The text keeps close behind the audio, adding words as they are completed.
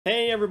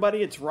Hey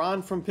everybody, it's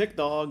Ron from Pick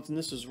Dawgz, and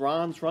this is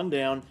Ron's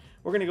Rundown.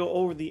 We're going to go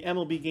over the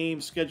MLB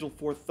games scheduled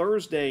for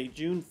Thursday,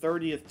 June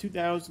 30th,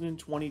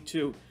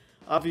 2022.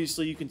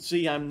 Obviously, you can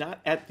see I'm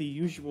not at the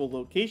usual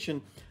location.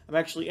 I'm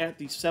actually at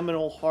the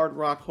Seminole Hard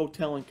Rock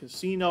Hotel and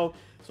Casino,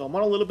 so I'm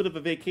on a little bit of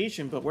a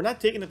vacation, but we're not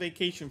taking a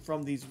vacation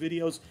from these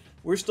videos.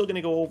 We're still going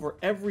to go over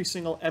every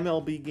single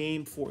MLB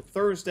game for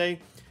Thursday,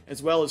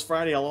 as well as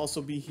Friday. I'll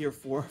also be here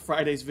for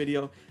Friday's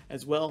video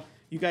as well.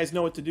 You guys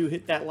know what to do.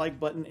 Hit that like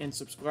button and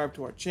subscribe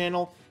to our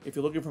channel. If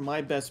you're looking for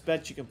my best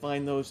bets, you can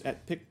find those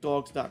at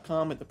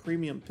pickdawgz.com at the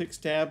Premium Picks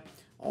tab.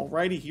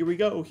 Alrighty, here we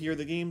go. Here are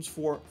the games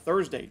for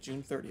Thursday,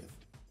 June 30th.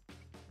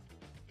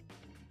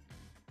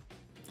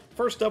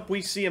 First up,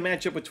 we see a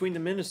matchup between the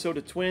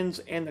Minnesota Twins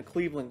and the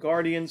Cleveland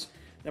Guardians.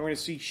 Then we're going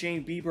to see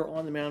Shane Bieber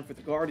on the mound for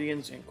the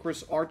Guardians and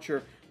Chris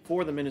Archer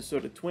for the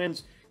Minnesota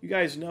Twins. You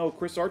guys know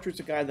Chris Archer is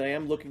a guy that I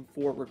am looking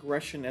for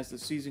regression as the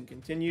season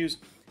continues.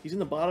 He's in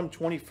the bottom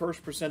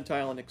 21st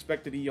percentile in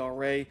expected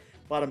ERA,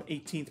 bottom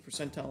 18th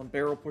percentile in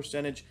barrel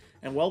percentage,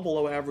 and well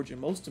below average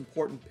in most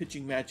important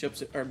pitching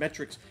matchups or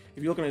metrics.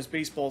 If you look on his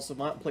baseball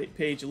savant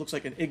page, it looks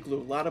like an igloo.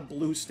 A lot of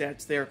blue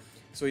stats there,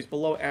 so he's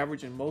below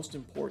average in most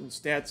important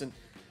stats.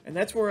 And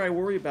that's where I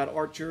worry about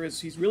Archer, is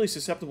he's really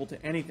susceptible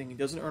to anything. He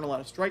doesn't earn a lot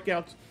of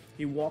strikeouts.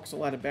 He walks a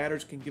lot of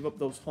batters, can give up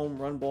those home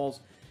run balls.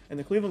 And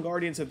the Cleveland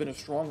Guardians have been a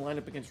strong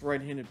lineup against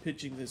right-handed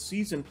pitching this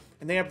season,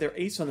 and they have their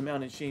ace on the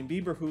mound in Shane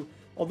Bieber, who,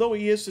 although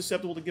he is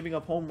susceptible to giving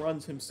up home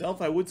runs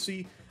himself, I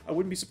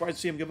wouldn't be surprised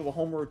to see him give up a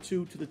homer or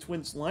two to the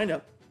Twins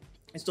lineup.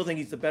 I still think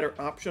he's the better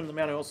option on the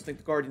mound. I also think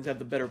the Guardians have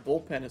the better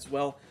bullpen as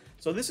well.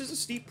 So this is a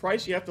steep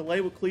price you have to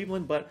lay with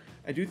Cleveland, but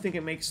I do think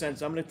it makes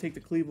sense. I'm going to take the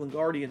Cleveland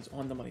Guardians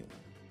on the money line.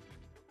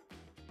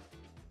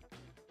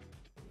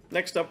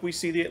 Next up, we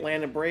see the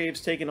Atlanta Braves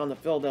taking on the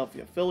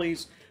Philadelphia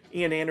Phillies.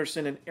 Ian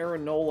Anderson and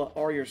Aaron Nola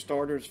are your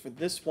starters for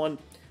this one.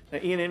 Now,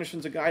 Ian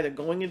Anderson's a guy that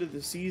going into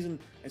the season,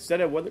 I said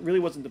I really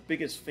wasn't the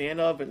biggest fan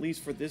of, at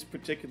least for this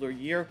particular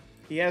year.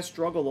 He has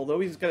struggled, although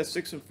he's got a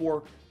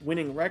 6-4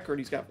 winning record.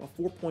 He's got a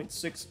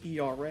 4.6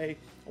 ERA,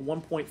 a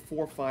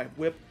 1.45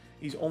 WHIP.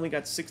 He's only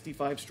got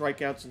 65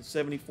 strikeouts and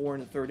 74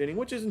 in the third inning,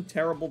 which isn't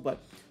terrible, but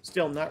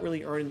still not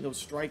really earning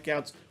those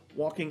strikeouts.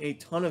 Walking a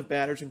ton of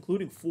batters,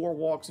 including 4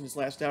 walks in his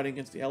last outing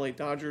against the LA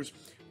Dodgers,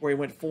 where he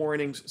went 4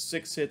 innings,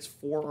 6 hits,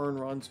 4 earned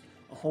runs,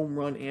 a home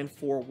run, and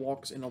 4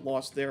 walks in a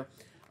loss there.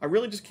 I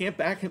really just can't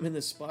back him in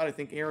this spot. I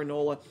think Aaron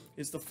Nola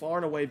is the far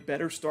and away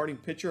better starting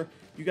pitcher.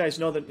 You guys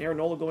know that Aaron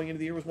Nola going into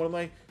the year was one of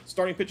my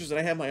starting pitchers that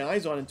I have my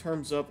eyes on in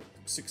terms of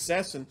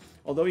success. And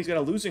although he's got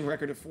a losing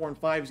record of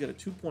 4-5, he's got a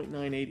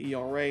 2.98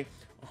 ERA,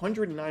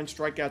 109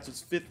 strikeouts,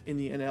 is 5th in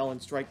the NL in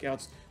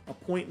strikeouts, a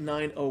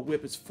 .90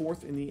 WHIP is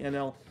 4th in the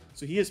NL.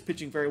 So he is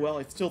pitching very well.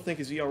 I still think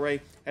his ERA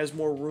has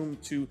more room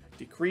to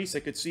decrease. I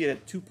could see it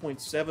at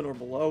 2.7 or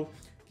below.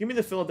 Give me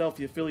the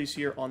Philadelphia Phillies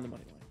here on the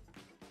money line.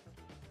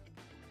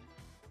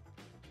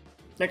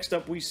 Next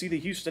up, we see the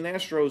Houston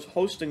Astros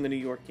hosting the New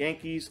York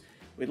Yankees.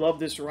 We love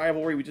this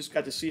rivalry. We just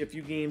got to see a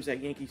few games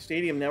at Yankee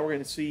Stadium. Now we're going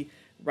to see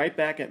right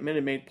back at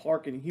Minute Maid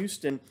Park in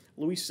Houston,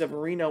 Luis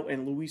Severino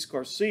and Luis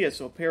Garcia.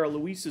 So a pair of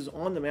Luises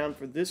on the mound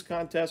for this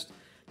contest.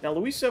 Now,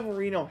 Luis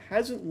Severino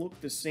hasn't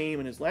looked the same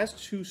in his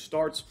last 2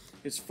 starts,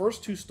 his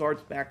first 2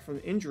 starts back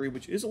from injury,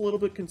 which is a little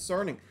bit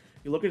concerning.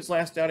 You look at his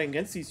last outing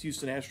against these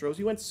Houston Astros,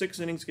 he went 6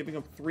 innings, giving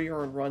up 3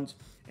 earned runs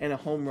and a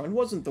home run.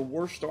 Wasn't the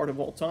worst start of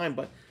all time,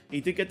 but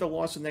he did get the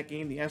loss in that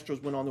game. The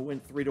Astros went on to win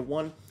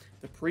 3-1.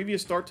 The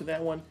previous start to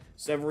that one,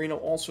 Severino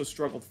also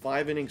struggled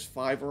 5 innings,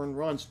 5 earned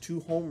runs, 2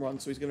 home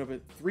runs. So he's going to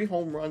have 3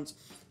 home runs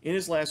in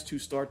his last 2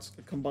 starts,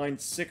 a combined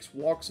 6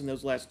 walks in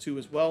those last 2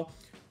 as well.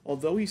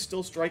 Although he's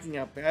still striking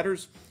out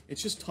batters,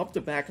 it's just tough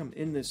to back him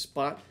in this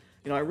spot.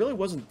 You know, I really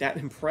wasn't that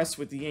impressed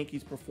with the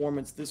Yankees'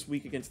 performance this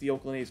week against the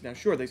Oakland A's. Now,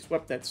 sure, they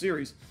swept that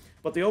series,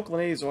 but the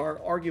Oakland A's are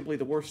arguably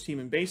the worst team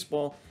in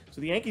baseball,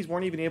 so the Yankees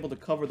weren't even able to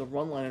cover the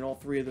run line in all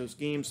 3 of those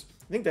games.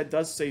 I think that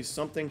does say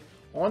something.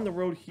 On the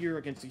road here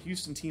against a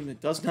Houston team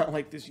that does not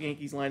like this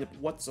Yankees lineup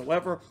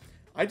whatsoever,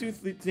 I do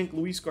think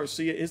Luis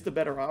Garcia is the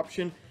better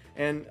option.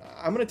 And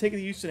I'm going to take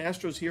the Houston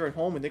Astros here at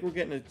home. I think we're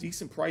getting a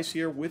decent price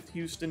here with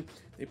Houston.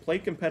 They play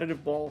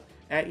competitive ball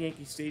at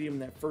Yankee Stadium in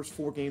that first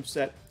 4-game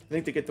set. I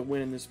think they get the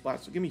win in this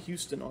spot. So give me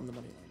Houston on the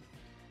money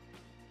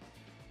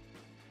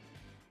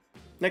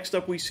line. Next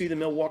up, we see the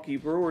Milwaukee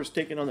Brewers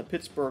taking on the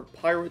Pittsburgh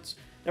Pirates.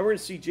 Now we're going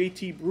to see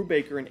JT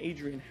Brubaker and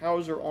Adrian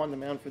Hauser on the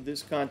mound for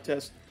this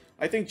contest.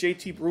 I think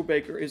JT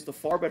Brubaker is the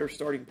far better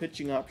starting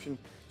pitching option.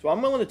 So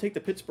I'm willing to take the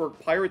Pittsburgh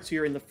Pirates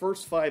here in the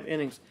first 5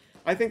 innings.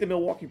 I think the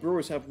Milwaukee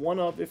Brewers have one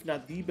of, if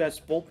not the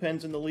best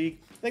bullpens in the league.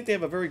 I think they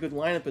have a very good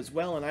lineup as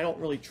well, and I don't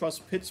really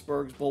trust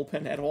Pittsburgh's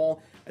bullpen at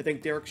all. I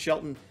think Derek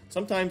Shelton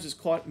sometimes is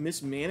caught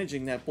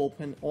mismanaging that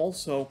bullpen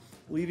also,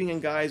 leaving in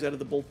guys out of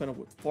the bullpen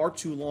far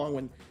too long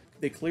when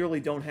they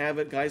clearly don't have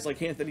it. Guys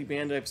like Anthony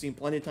Banda, I've seen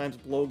plenty of times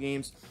blow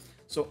games.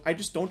 So I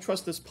just don't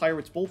trust this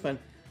Pirates bullpen,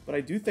 but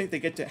I do think they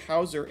get to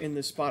Hauser in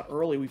this spot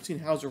early. We've seen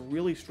Hauser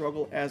really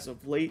struggle as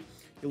of late.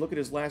 You look at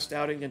his last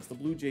outing against the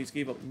Blue Jays,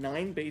 gave up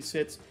 9 base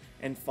hits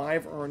and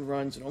 5 earned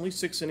runs and only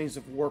 6 innings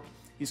of work.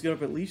 He's given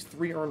up at least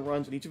 3 earned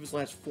runs in each of his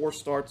last 4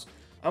 starts.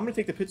 I'm going to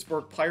take the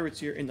Pittsburgh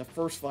Pirates here in the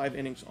first 5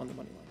 innings on the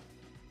money line.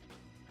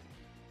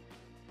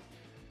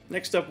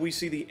 Next up, we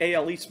see the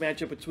AL East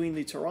matchup between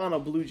the Toronto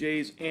Blue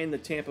Jays and the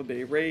Tampa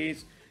Bay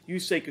Rays.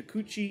 Yusei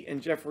Kikuchi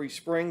and Jeffrey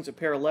Springs, a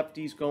pair of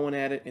lefties going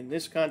at it in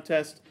this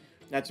contest.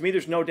 Now, to me,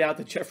 there's no doubt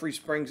that Jeffrey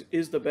Springs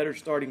is the better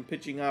starting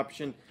pitching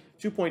option.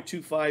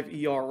 2.25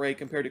 ERA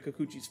compared to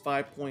Kikuchi's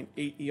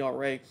 5.8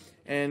 ERA.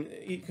 And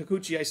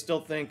Kikuchi, I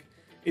still think,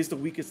 is the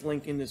weakest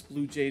link in this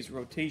Blue Jays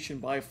rotation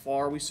by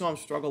far. We saw him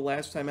struggle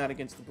last time out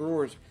against the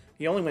Brewers.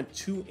 He only went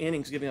 2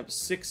 innings, giving up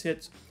 6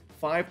 hits,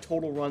 5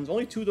 total runs.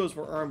 Only 2 of those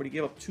were earned, but he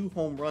gave up 2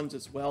 home runs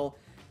as well.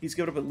 He's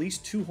given up at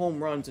least 2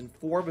 home runs in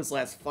 4 of his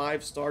last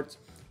 5 starts.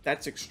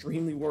 That's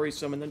extremely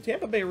worrisome. And then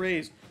Tampa Bay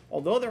Rays,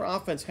 although their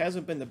offense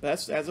hasn't been the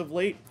best as of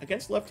late,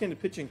 against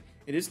left-handed pitching,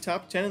 it is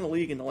top 10 in the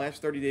league in the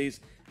last 30 days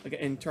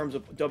in terms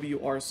of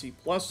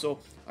WRC+. So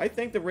I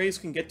think the Rays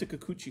can get to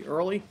Kikuchi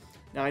early.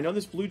 Now, I know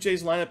this Blue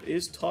Jays lineup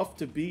is tough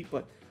to beat,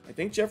 but I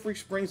think Jeffrey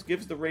Springs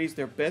gives the Rays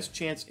their best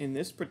chance in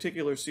this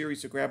particular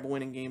series to grab a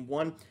win in Game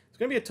 1. It's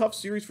going to be a tough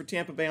series for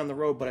Tampa Bay on the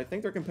road, but I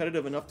think they're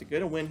competitive enough to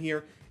get a win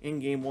here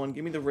in Game 1.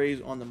 Give me the Rays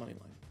on the money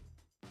line.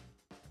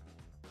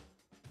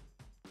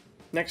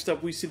 Next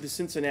up, we see the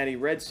Cincinnati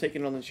Reds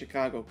taking on the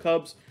Chicago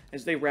Cubs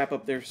as they wrap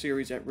up their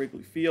series at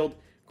Wrigley Field.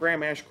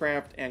 Graham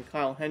Ashcraft and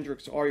Kyle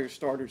Hendricks are your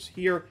starters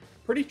here.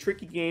 Pretty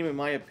tricky game, in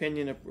my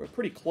opinion, a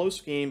pretty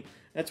close game.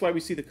 That's why we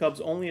see the Cubs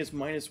only as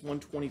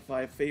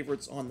 -125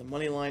 favorites on the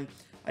money line.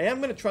 I am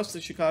going to trust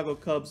the Chicago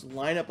Cubs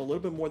lineup a little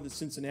bit more than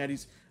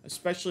Cincinnati's,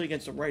 especially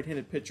against a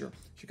right-handed pitcher.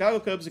 Chicago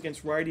Cubs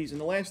against righties in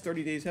the last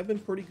 30 days have been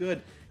pretty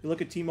good. You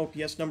look at team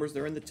OPS numbers,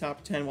 they're in the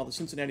top 10, while the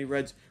Cincinnati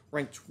Reds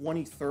rank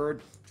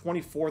 23rd,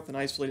 24th in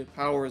isolated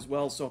power as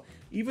well. So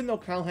even though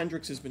Kyle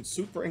Hendricks has been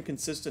super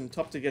inconsistent and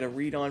tough to get a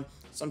read on,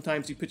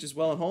 sometimes he pitches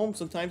well at home,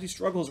 sometimes he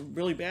struggles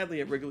really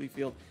badly at Wrigley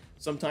Field.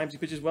 Sometimes he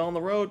pitches well on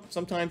the road,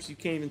 sometimes you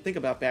can't even think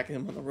about backing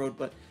him on the road,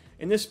 but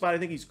in this spot, I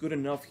think he's good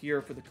enough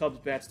here for the Cubs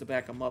bats to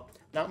back him up.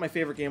 Not my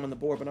favorite game on the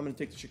board, but I'm going to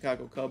take the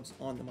Chicago Cubs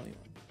on the money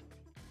line.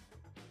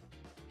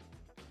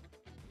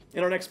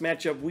 In our next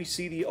matchup, we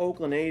see the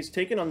Oakland A's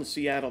taking on the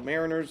Seattle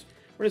Mariners.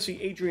 We're going to see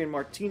Adrian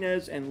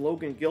Martinez and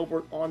Logan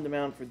Gilbert on the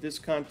mound for this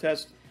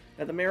contest.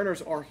 Now, the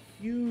Mariners are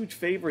huge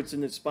favorites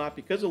in this spot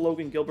because of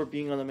Logan Gilbert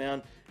being on the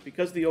mound,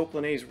 because of the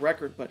Oakland A's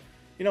record, but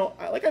you know,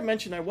 like I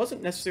mentioned, I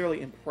wasn't necessarily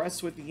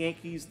impressed with the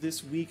Yankees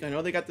this week. I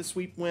know they got the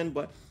sweep win,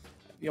 but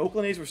the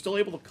Oakland A's were still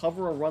able to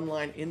cover a run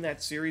line in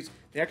that series.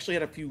 They actually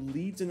had a few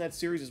leads in that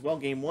series as well.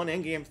 Game 1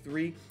 and Game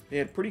 3, they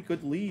had pretty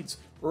good leads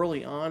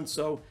early on.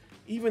 So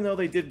even though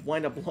they did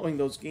wind up blowing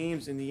those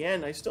games in the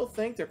end, I still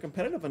think they're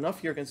competitive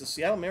enough here against the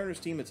Seattle Mariners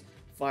team. It's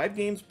 5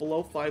 games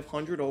below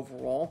 500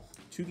 overall,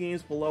 2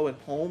 games below at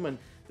home, and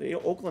the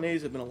Oakland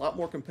A's have been a lot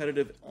more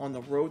competitive on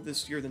the road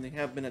this year than they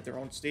have been at their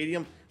own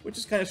stadium, which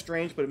is kind of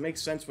strange, but it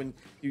makes sense when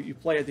you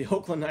play at the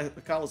Oakland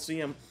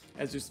Coliseum,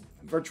 as there's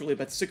virtually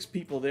about 6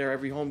 people there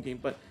every home game.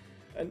 But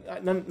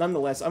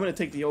nonetheless, I'm going to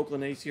take the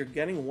Oakland A's here,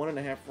 getting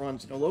 1.5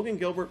 runs. You know, Logan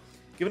Gilbert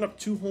giving up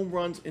 2 home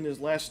runs in his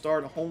last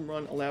start, a home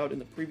run allowed in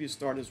the previous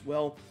start as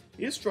well.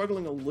 He is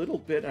struggling a little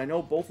bit. I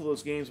know both of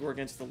those games were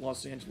against the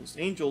Los Angeles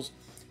Angels,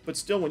 but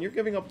still, when you're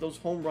giving up those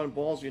home run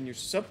balls and you're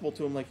susceptible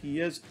to him like he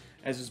is,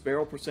 as his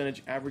barrel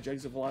percentage, average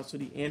exit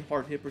velocity, and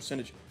hard hit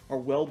percentage are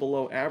well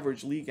below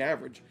average, league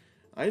average,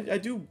 I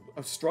do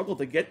struggle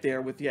to get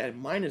there with at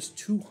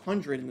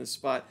 -200 in this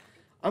spot.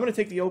 I'm going to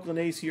take the Oakland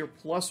A's here,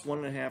 plus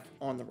 1.5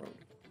 on the road.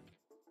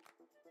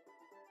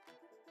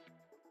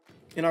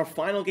 In our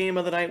final game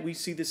of the night, we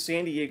see the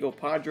San Diego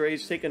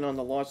Padres taking on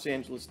the Los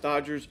Angeles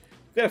Dodgers.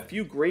 We've got a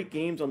few great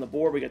games on the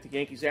board. We got the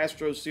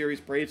Yankees-Astros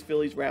series,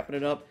 Braves-Phillies wrapping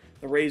it up.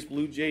 The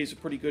Rays-Blue Jays, a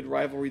pretty good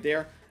rivalry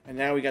there. And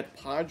now we got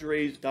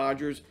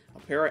Padres-Dodgers, a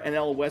pair of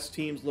NL West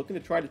teams looking to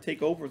try to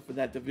take over for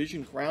that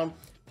division crown.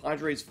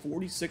 Padres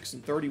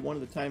 46-31 at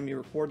the time you're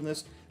recording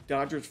this.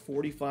 Dodgers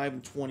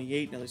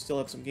 45-28. Now they still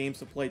have some games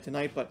to play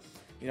tonight, but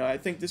you know, I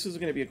think this is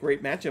going to be a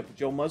great matchup with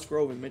Joe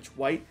Musgrove and Mitch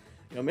White.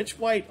 You know, Mitch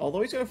White,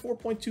 although he's got a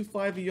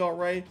 4.25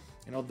 ERA,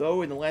 and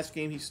although in the last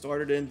game he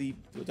started in, the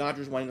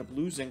Dodgers winded up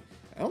losing,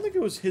 I don't think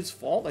it was his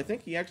fault. I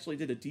think he actually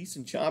did a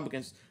decent job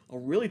against a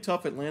really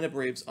tough Atlanta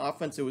Braves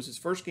offense. It was his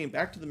first game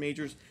back to the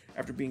majors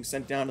after being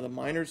sent down to the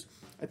minors.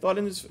 I thought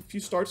in his few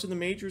starts in the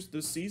majors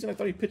this season, I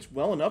thought he pitched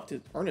well enough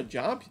to earn a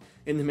job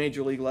in the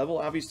major league level.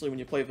 Obviously, when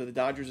you play for the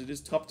Dodgers, it is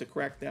tough to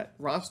crack that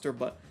roster,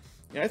 but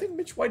you know, I think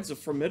Mitch White is a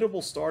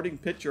formidable starting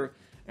pitcher.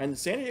 And the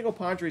San Diego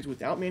Padres,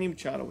 without Manny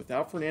Machado,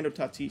 without Fernando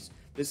Tatis,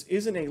 this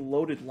isn't a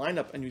loaded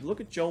lineup. And you look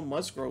at Joe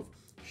Musgrove,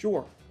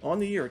 sure, on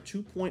the year,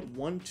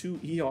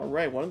 2.12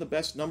 ERA, one of the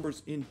best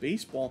numbers in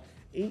baseball,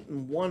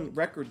 8-1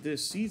 record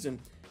this season.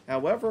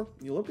 However,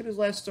 you look at his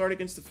last start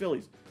against the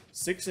Phillies,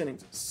 6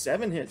 innings,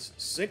 7 hits,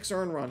 6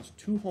 earned runs,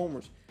 2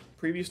 homers.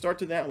 Previous start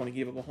to that one, he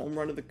gave up a home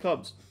run to the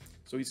Cubs.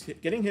 So he's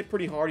getting hit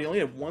pretty hard. He only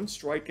had 1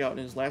 strikeout in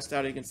his last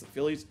outing against the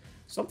Phillies.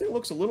 Something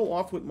looks a little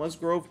off with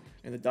Musgrove,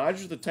 and the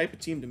Dodgers are the type of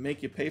team to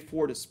make you pay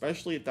for it,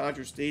 especially at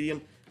Dodger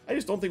Stadium. I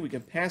just don't think we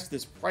can pass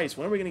this price.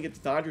 When are we going to get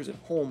the Dodgers at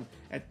home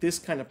at this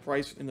kind of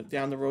price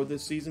down the road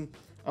this season?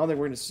 I don't think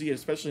we're going to see it,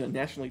 especially in a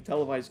nationally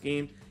televised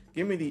game.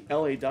 Give me the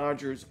LA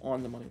Dodgers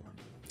on the money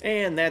line.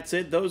 And that's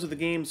it. Those are the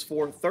games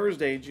for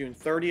Thursday, June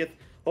 30th.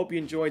 Hope you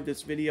enjoyed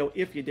this video.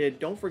 If you did,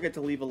 don't forget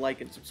to leave a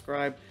like and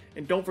subscribe.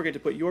 And don't forget to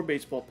put your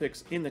baseball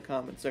picks in the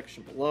comment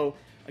section below.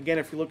 Again,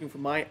 if you're looking for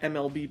my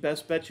MLB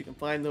best bets, you can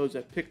find those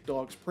at Pick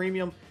Dawgz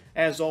Premium.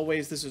 As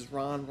always, this is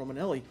Ron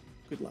Romanelli.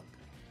 Good luck.